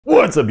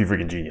What's up, you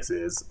freaking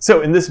geniuses?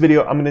 So in this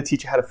video, I'm going to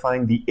teach you how to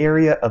find the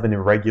area of an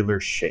irregular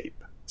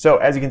shape. So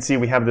as you can see,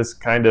 we have this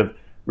kind of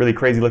really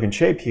crazy looking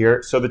shape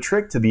here. So the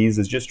trick to these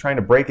is just trying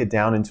to break it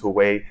down into a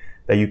way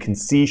that you can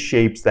see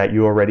shapes that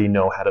you already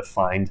know how to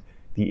find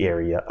the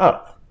area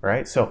of,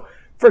 right? So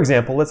for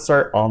example, let's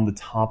start on the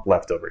top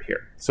left over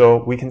here.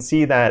 So we can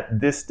see that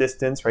this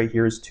distance right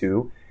here is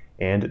 2,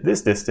 and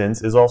this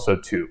distance is also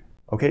 2.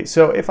 Okay,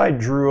 so if I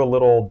drew a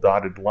little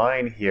dotted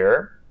line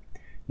here,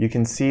 you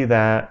can see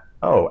that,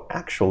 oh,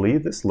 actually,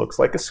 this looks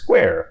like a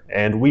square.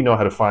 And we know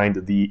how to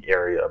find the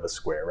area of a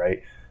square,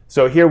 right?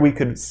 So here we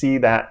could see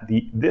that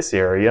this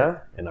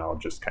area, and I'll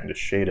just kind of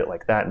shade it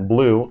like that in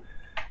blue,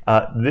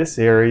 this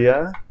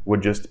area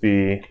would just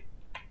be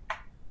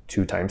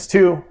 2 times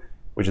 2,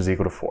 which is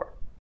equal to 4.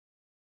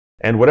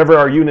 And whatever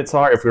our units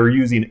are, if we were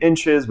using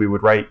inches, we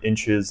would write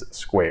inches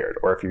squared.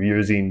 Or if you're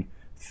using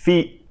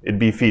feet, it'd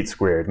be feet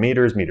squared.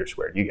 Meters, meters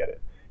squared. You get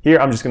it. Here,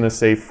 I'm just going to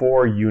say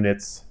 4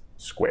 units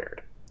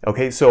squared.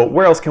 Okay, so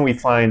where else can we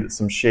find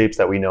some shapes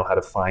that we know how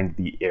to find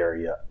the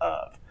area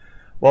of?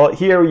 Well,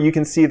 here you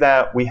can see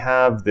that we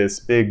have this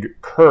big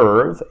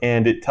curve,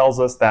 and it tells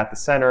us that the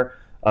center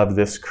of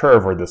this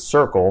curve or this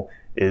circle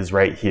is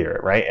right here,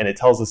 right? And it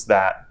tells us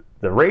that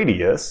the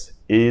radius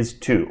is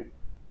 2.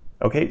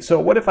 Okay, so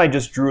what if I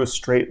just drew a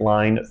straight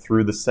line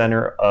through the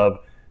center of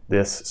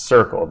this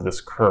circle, of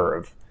this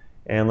curve?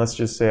 And let's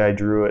just say I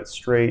drew it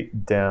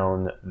straight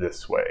down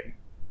this way.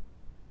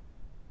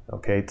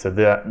 Okay, to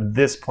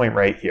this point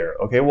right here.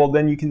 Okay, well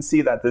then you can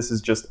see that this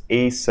is just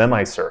a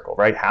semicircle,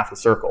 right? Half a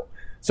circle.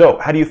 So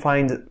how do you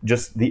find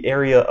just the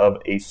area of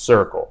a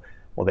circle?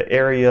 Well, the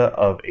area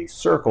of a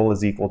circle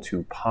is equal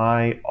to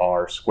pi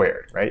r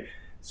squared, right?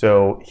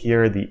 So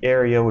here the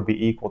area would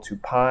be equal to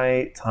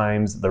pi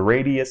times the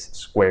radius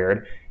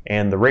squared,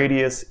 and the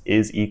radius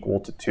is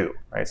equal to 2,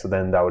 right? So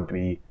then that would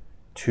be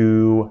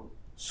 2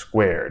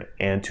 squared,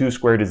 and 2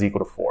 squared is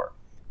equal to 4.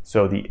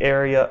 So the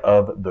area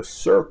of the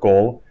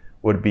circle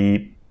would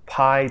be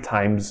pi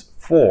times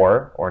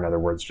 4, or in other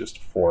words, just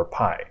 4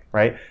 pi,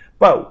 right?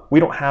 But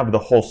we don't have the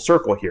whole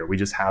circle here. We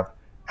just have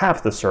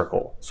half the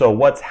circle. So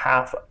what's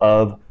half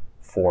of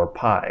 4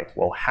 pi?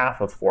 Well,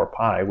 half of 4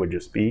 pi would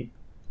just be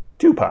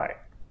 2 pi,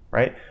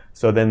 right?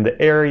 So then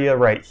the area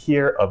right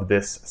here of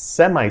this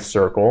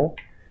semicircle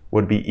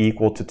would be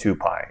equal to 2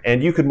 pi.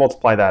 And you could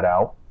multiply that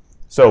out.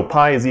 So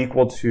pi is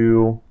equal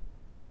to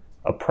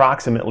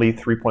approximately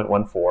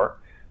 3.14.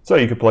 So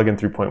you could plug in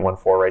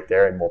 3.14 right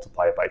there and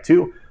multiply it by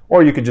 2.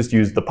 Or you could just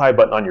use the pi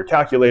button on your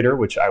calculator,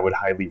 which I would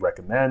highly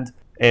recommend.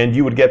 And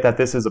you would get that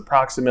this is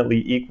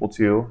approximately equal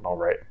to, I'll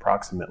write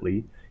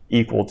approximately,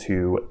 equal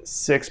to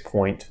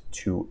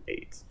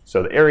 6.28.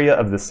 So the area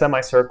of the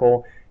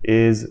semicircle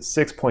is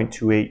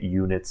 6.28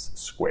 units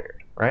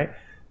squared, right?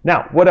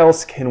 Now, what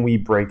else can we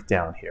break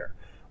down here?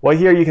 Well,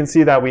 here you can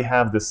see that we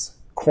have this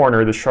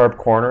corner, the sharp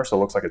corner, so it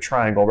looks like a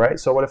triangle, right?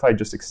 So what if I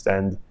just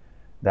extend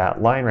that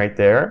line right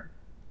there?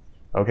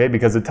 Okay,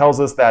 because it tells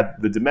us that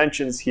the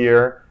dimensions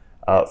here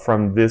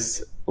from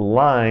this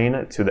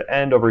line to the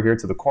end over here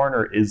to the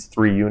corner is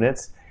 3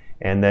 units.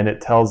 And then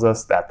it tells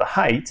us that the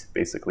height,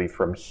 basically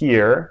from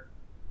here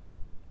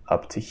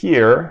up to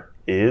here,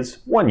 is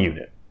 1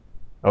 unit.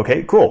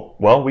 Okay, cool.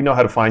 Well, we know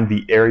how to find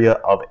the area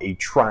of a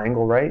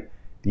triangle, right?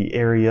 The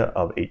area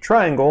of a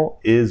triangle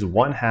is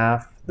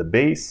 1/2 the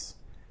base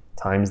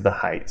times the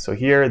height. So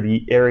here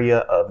the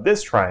area of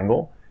this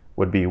triangle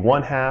would be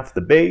 1/2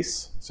 the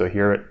base. So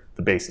here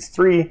the base is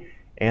 3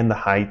 and the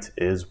height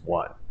is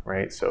 1,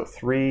 right? So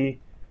 3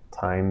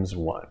 times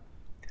 1.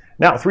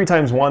 Now 3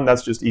 times 1,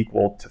 that's just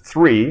equal to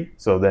 3.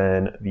 So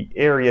then the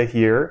area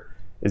here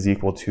is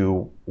equal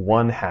to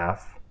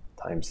 1/2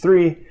 times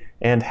 3,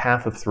 and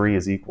half of 3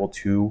 is equal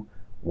to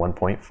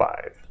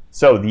 1.5.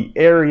 So the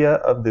area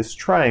of this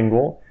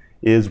triangle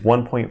is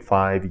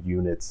 1.5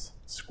 units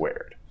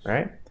squared,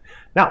 right?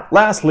 Now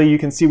lastly, you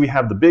can see we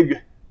have the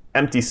big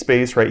empty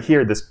space right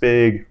here, this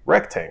big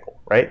rectangle,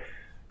 right?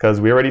 Because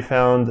we already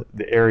found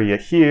the area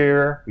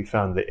here, we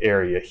found the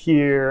area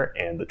here,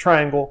 and the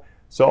triangle.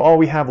 So all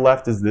we have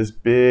left is this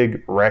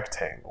big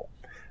rectangle.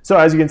 So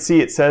as you can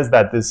see, it says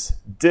that this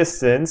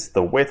distance,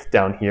 the width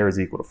down here, is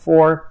equal to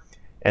 4.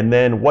 And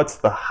then what's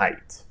the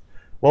height?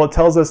 Well, it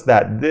tells us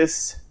that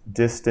this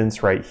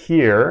distance right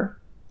here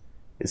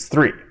is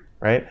 3,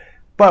 right?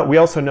 But we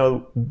also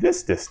know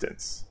this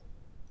distance,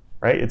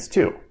 right? It's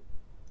 2.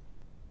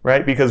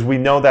 Right? Because we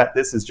know that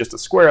this is just a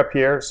square up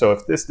here. So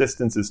if this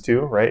distance is 2,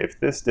 right? If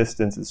this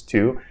distance is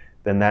 2,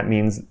 then that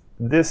means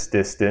this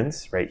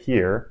distance right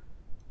here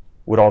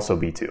would also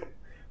be 2.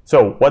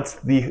 So what's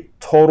the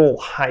total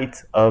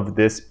height of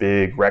this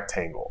big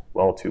rectangle?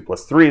 Well, 2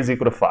 plus 3 is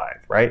equal to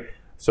 5, right?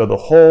 So the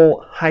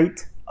whole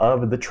height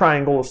of the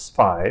triangle is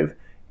 5,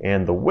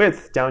 and the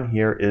width down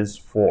here is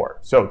 4.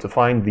 So to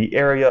find the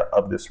area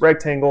of this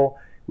rectangle,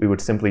 we would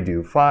simply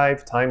do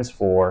 5 times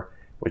 4,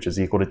 which is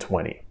equal to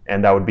 20.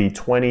 And that would be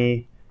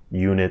 20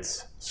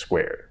 units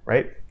squared,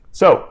 right?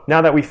 So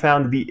now that we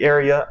found the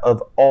area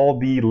of all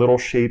the little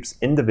shapes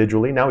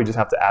individually, now we just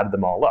have to add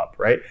them all up,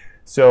 right?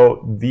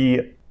 So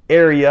the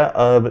area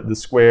of the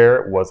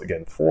square was,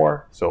 again,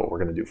 4. So we're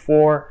going to do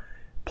 4.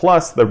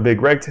 Plus the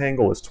big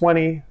rectangle is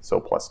 20, so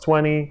plus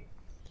 20.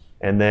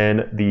 And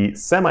then the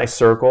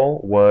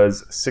semicircle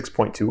was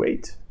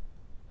 6.28.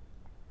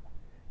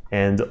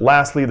 And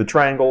lastly, the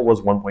triangle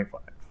was 1.5.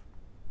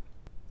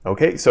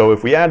 Okay, so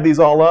if we add these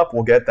all up,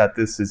 we'll get that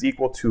this is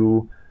equal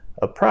to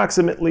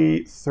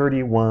approximately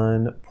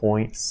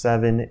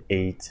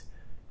 31.78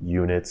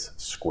 units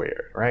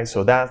squared, right?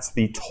 So that's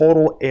the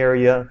total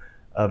area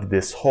of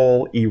this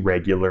whole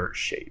irregular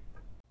shape.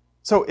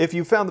 So if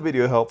you found the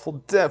video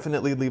helpful,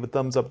 definitely leave a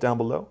thumbs up down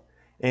below.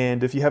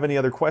 And if you have any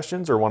other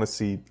questions or want to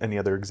see any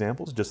other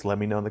examples, just let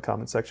me know in the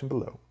comment section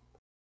below.